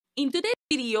In today's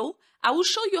video, I will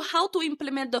show you how to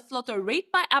implement the Flutter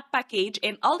Rate by App package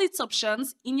and all its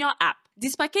options in your app.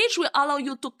 This package will allow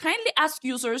you to kindly ask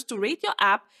users to rate your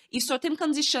app if certain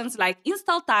conditions like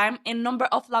install time and number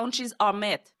of launches are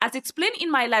met. As explained in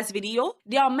my last video,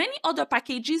 there are many other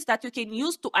packages that you can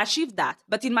use to achieve that,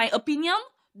 but in my opinion,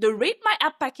 the Rate My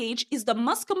App package is the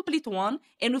most complete one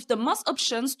and with the most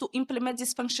options to implement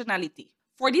this functionality.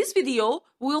 For this video,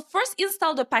 we will first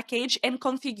install the package and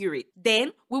configure it.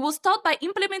 Then, we will start by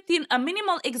implementing a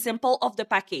minimal example of the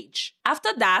package. After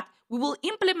that, we will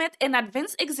implement an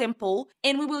advanced example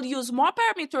and we will use more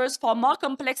parameters for more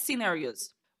complex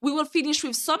scenarios. We will finish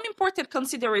with some important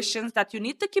considerations that you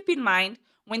need to keep in mind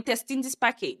when testing this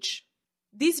package.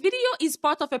 This video is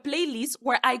part of a playlist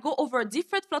where I go over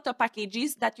different Flutter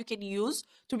packages that you can use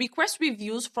to request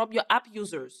reviews from your app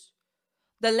users.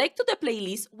 The link to the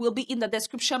playlist will be in the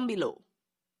description below.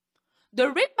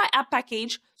 The Rate by App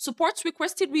package supports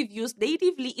requested reviews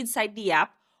natively inside the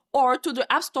app or to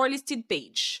the App Store listed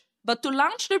page. But to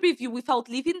launch the review without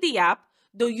leaving the app,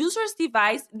 the user's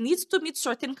device needs to meet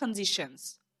certain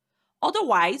conditions.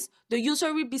 Otherwise, the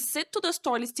user will be sent to the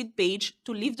store listed page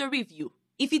to leave the review.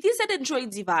 If it is an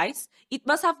Android device, it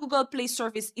must have Google Play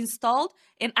service installed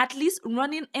and at least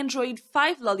running Android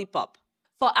 5 Lollipop.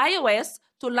 For iOS,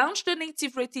 to launch the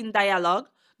native rating dialog,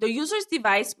 the user's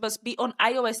device must be on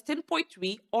iOS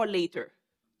 10.3 or later.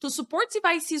 To support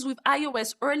devices with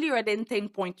iOS earlier than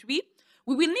 10.3,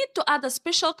 we will need to add a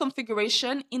special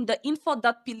configuration in the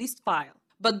info.plist file.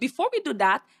 But before we do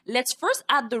that, let's first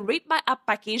add the Rate by App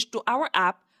package to our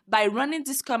app by running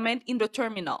this command in the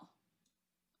terminal.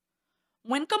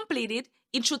 When completed,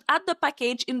 it should add the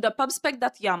package in the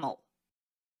pubspec.yaml.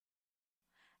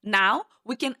 Now,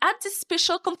 we can add this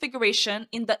special configuration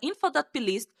in the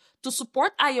info.plist to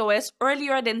support iOS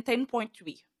earlier than 10.3.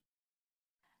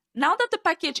 Now that the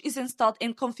package is installed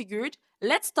and configured,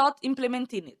 let's start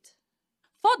implementing it.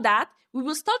 For that, we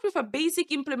will start with a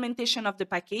basic implementation of the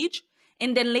package,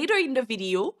 and then later in the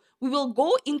video, we will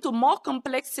go into more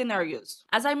complex scenarios.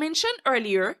 As I mentioned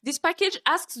earlier, this package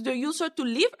asks the user to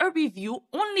leave a review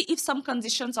only if some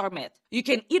conditions are met. You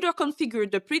can either configure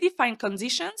the predefined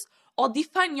conditions or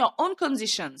define your own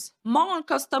conditions. More on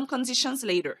custom conditions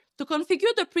later. To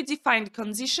configure the predefined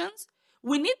conditions,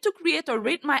 we need to create a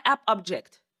Rate My App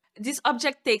object. This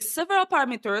object takes several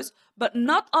parameters, but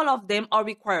not all of them are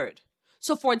required.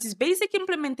 So for this basic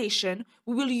implementation,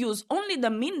 we will use only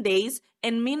the min days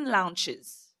and min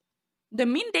launches. The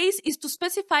min days is to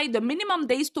specify the minimum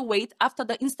days to wait after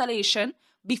the installation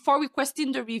before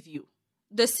requesting the review.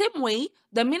 The same way,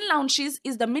 the min launches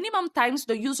is the minimum times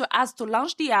the user has to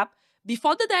launch the app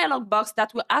before the dialog box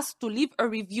that will ask to leave a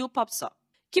review pops up.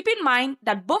 Keep in mind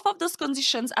that both of those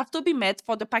conditions have to be met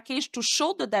for the package to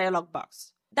show the dialog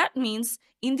box. That means,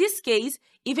 in this case,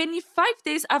 even if 5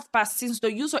 days have passed since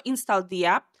the user installed the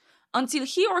app, until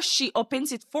he or she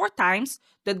opens it 4 times,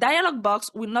 the dialog box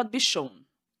will not be shown.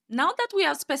 Now that we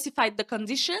have specified the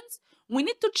conditions, we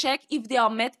need to check if they are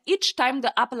met each time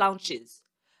the app launches.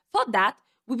 For that,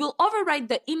 we will override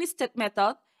the initState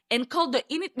method and call the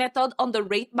init method on the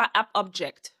Rate by App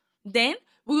object. Then,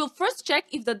 we will first check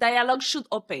if the dialog should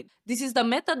open. This is the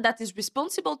method that is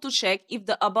responsible to check if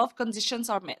the above conditions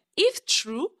are met. If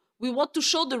true, we want to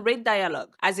show the rate dialog.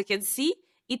 As you can see,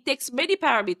 it takes many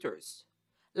parameters,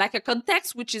 like a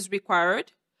context which is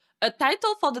required, a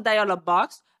title for the dialog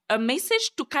box, a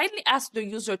message to kindly ask the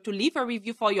user to leave a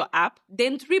review for your app,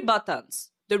 then 3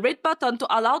 buttons. The rate button to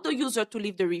allow the user to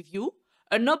leave the review,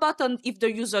 a no button if the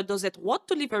user doesn't want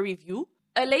to leave a review,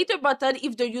 a later button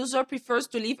if the user prefers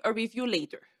to leave a review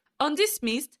later. On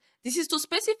dismissed, this is to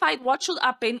specify what should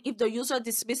happen if the user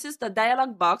dismisses the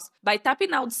dialog box by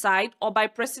tapping outside or by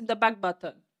pressing the back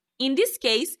button. In this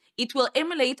case, it will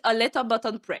emulate a later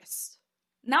button press.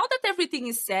 Now that everything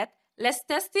is set, let's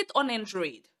test it on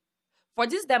Android. For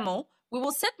this demo, we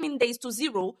will set min days to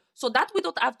 0 so that we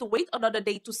don't have to wait another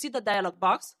day to see the dialog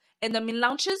box, and the min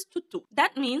launches to 2.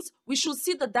 That means we should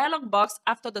see the dialog box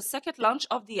after the second launch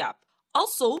of the app.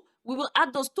 Also, we will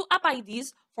add those 2 app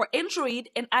IDs for Android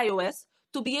and iOS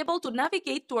to be able to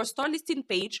navigate to our store listing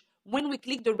page when we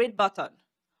click the red button.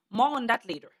 More on that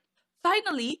later.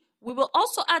 Finally, we will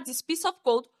also add this piece of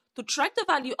code to track the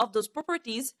value of those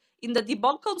properties in the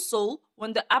debug console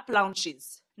when the app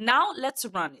launches. Now let's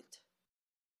run it.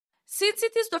 Since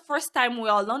it is the first time we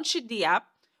are launching the app,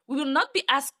 we will not be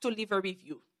asked to leave a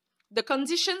review. The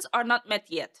conditions are not met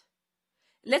yet.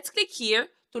 Let's click here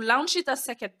to launch it a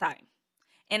second time.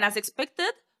 And as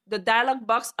expected, the dialog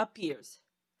box appears.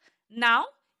 Now,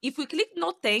 if we click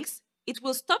No Thanks, it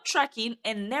will stop tracking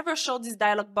and never show this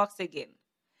dialog box again.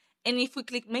 And if we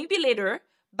click Maybe Later,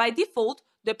 by default,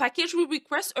 the package will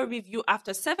request a review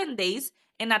after 7 days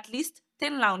and at least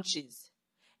 10 launches.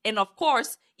 And of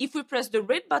course, if we press the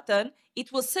red button,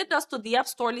 it will send us to the App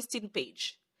Store listing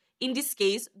page. In this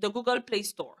case, the Google Play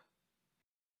Store.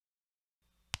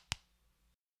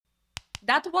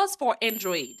 That was for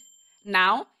Android.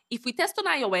 Now, if we test on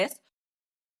iOS,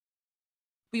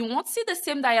 we won't see the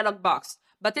same dialog box,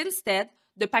 but instead,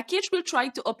 the package will try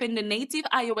to open the native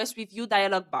iOS review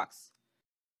dialog box.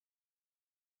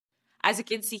 As you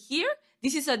can see here,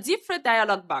 this is a different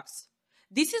dialog box.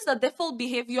 This is the default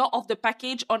behavior of the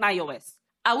package on iOS.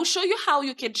 I will show you how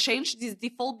you can change this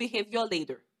default behavior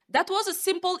later. That was a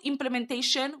simple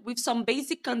implementation with some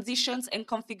basic conditions and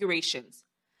configurations.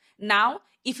 Now,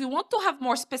 if we want to have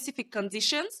more specific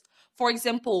conditions, for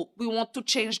example, we want to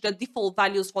change the default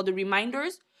values for the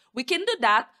reminders, we can do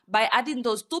that by adding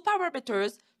those two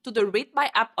parameters to the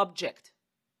rateByApp object.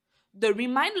 The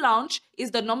remind launch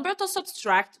is the number to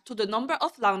subtract to the number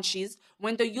of launches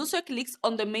when the user clicks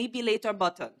on the maybe later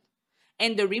button.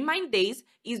 And the remind days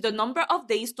is the number of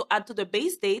days to add to the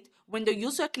base date when the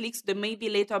user clicks the maybe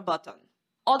later button.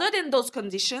 Other than those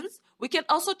conditions, we can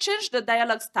also change the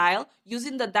dialog style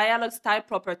using the dialog style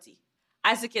property.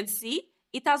 As you can see,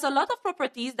 it has a lot of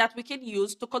properties that we can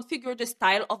use to configure the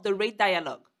style of the rate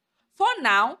dialog. For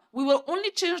now, we will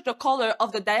only change the color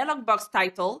of the dialog box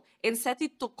title and set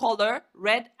it to color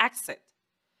red accent.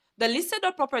 The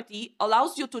listener property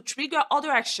allows you to trigger other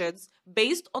actions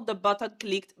based on the button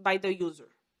clicked by the user.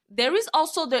 There is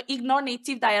also the ignore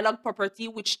native dialog property,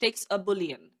 which takes a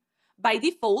boolean. By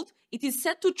default, it is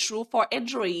set to true for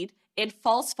Android and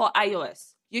false for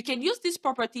iOS. You can use this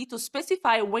property to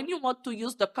specify when you want to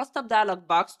use the custom dialog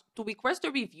box to request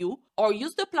a review or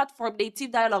use the platform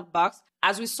native dialog box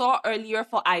as we saw earlier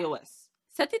for iOS.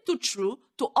 Set it to true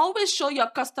to always show your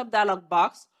custom dialog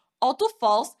box, or to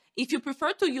false if you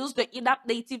prefer to use the in-app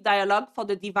native dialog for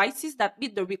the devices that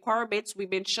meet the requirements we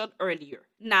mentioned earlier.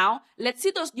 Now, let's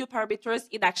see those new parameters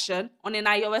in action on an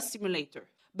iOS simulator.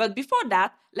 But before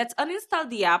that, let's uninstall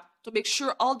the app to make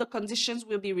sure all the conditions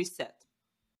will be reset.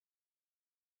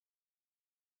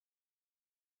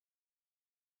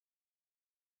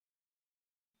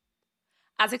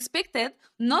 As expected,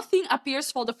 nothing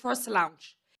appears for the first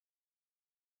launch.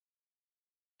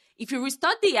 If you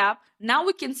restart the app, now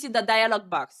we can see the dialog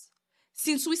box.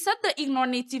 Since we set the ignore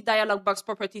native dialog box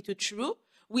property to true,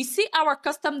 we see our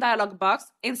custom dialog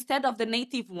box instead of the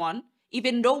native one,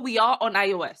 even though we are on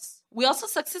iOS. We also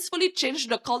successfully changed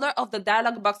the color of the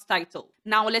dialog box title.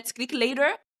 Now let's click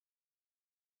later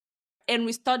and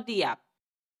restart the app.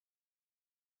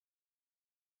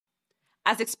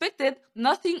 As expected,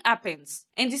 nothing happens.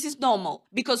 And this is normal,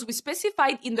 because we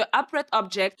specified in the appRate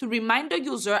object to remind the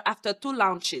user after 2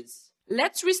 launches.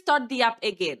 Let's restart the app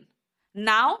again.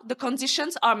 Now, the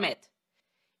conditions are met.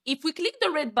 If we click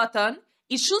the red button,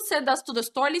 it should send us to the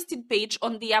store listing page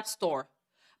on the App Store.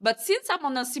 But since I'm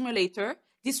on a simulator,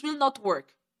 this will not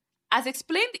work. As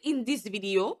explained in this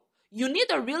video, you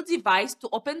need a real device to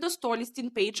open the store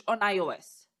listing page on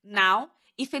iOS. Now,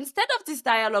 if instead of this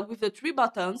dialog with the 3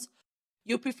 buttons,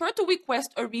 you prefer to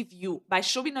request a review by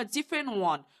showing a different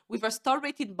one with a star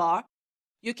rating bar,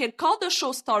 you can call the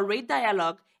show star rate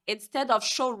dialog instead of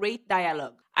show rate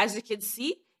dialog. As you can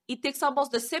see, it takes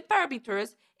almost the same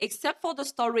parameters except for the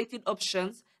star rating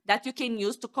options that you can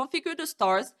use to configure the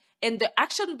stars and the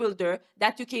action builder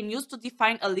that you can use to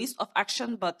define a list of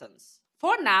action buttons.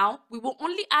 For now, we will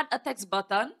only add a text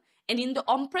button, and in the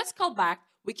onPress callback,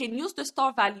 we can use the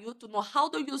star value to know how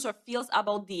the user feels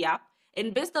about the app,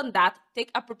 and based on that,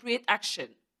 take appropriate action.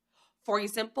 For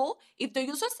example, if the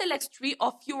user selects 3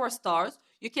 or fewer stars,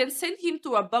 you can send him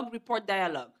to a bug report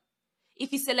dialog. If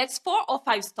he selects 4 or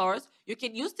 5 stars, you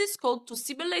can use this code to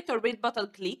simulate a rate button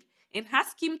click and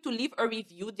ask him to leave a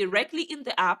review directly in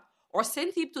the app or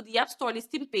send him to the App Store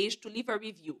listing page to leave a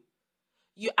review.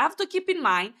 You have to keep in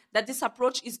mind that this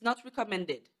approach is not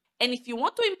recommended. And if you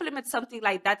want to implement something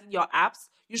like that in your apps,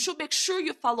 you should make sure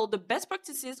you follow the best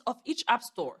practices of each app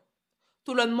store.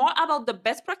 To learn more about the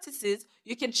best practices,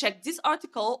 you can check this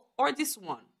article or this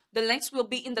one. The links will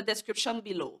be in the description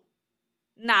below.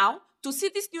 Now, to see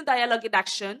this new dialog in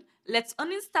action, let's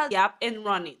uninstall the app and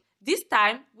run it. This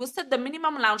time, we'll set the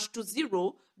minimum launch to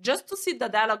 0 just to see the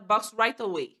dialog box right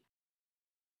away.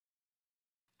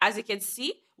 As you can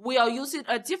see, we are using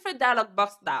a different dialog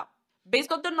box now.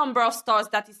 Based on the number of stars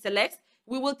that it selects,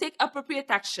 we will take appropriate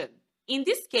action. In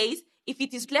this case, if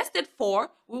it is less than 4,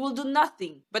 we will do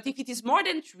nothing. But if it is more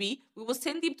than 3, we will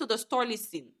send him to the store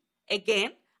listing.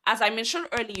 Again, as I mentioned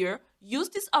earlier, use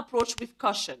this approach with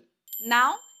caution.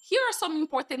 Now, Here are some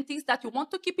important things that you want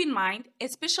to keep in mind,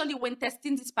 especially when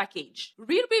testing this package.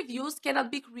 Real reviews cannot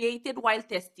be created while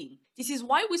testing. This is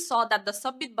why we saw that the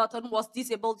submit button was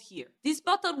disabled here. This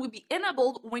button will be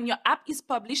enabled when your app is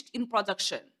published in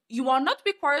production. You are not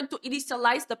required to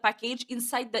initialize the package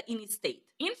inside the init state.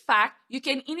 In fact, you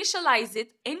can initialize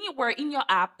it anywhere in your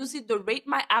app using the Rate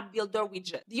My App Builder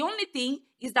widget. The only thing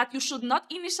is that you should not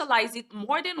initialize it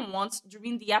more than once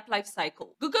during the app lifecycle.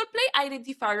 Google Play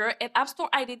identifier and App Store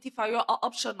identifier are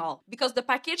optional because the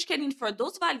package can infer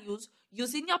those values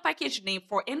using your package name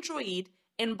for Android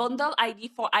and bundle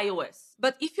ID for iOS.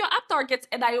 But if your app targets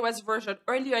an iOS version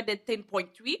earlier than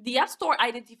 10.3, the App Store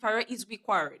identifier is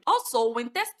required. Also, when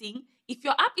testing, if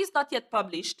your app is not yet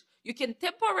published, you can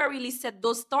temporarily set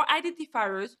those store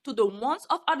identifiers to the ones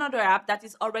of another app that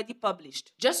is already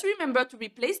published. Just remember to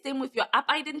replace them with your app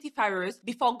identifiers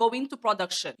before going to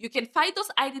production. You can find those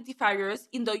identifiers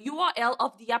in the URL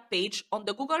of the app page on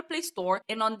the Google Play Store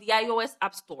and on the iOS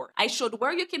App Store. I showed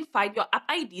where you can find your app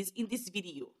IDs in this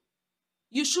video.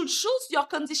 You should choose your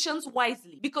conditions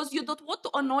wisely because you don't want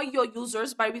to annoy your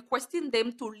users by requesting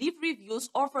them to leave reviews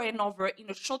over and over in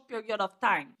a short period of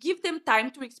time. Give them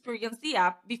time to experience the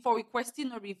app before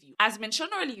requesting a review. As mentioned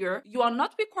earlier, you are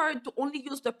not required to only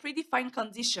use the predefined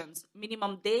conditions,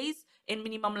 minimum days, and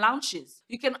minimum launches.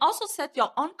 You can also set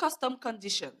your own custom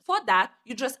conditions. For that,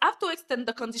 you just have to extend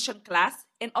the condition class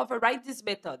and override these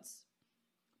methods.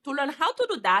 To learn how to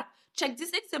do that, check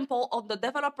this example on the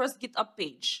developer's GitHub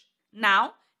page.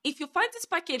 Now, if you find this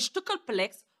package too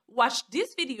complex, watch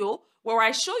this video where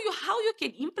I show you how you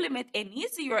can implement an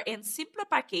easier and simpler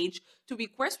package to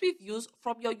request reviews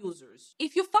from your users.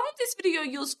 If you found this video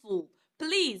useful,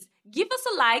 please give us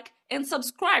a like and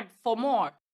subscribe for more.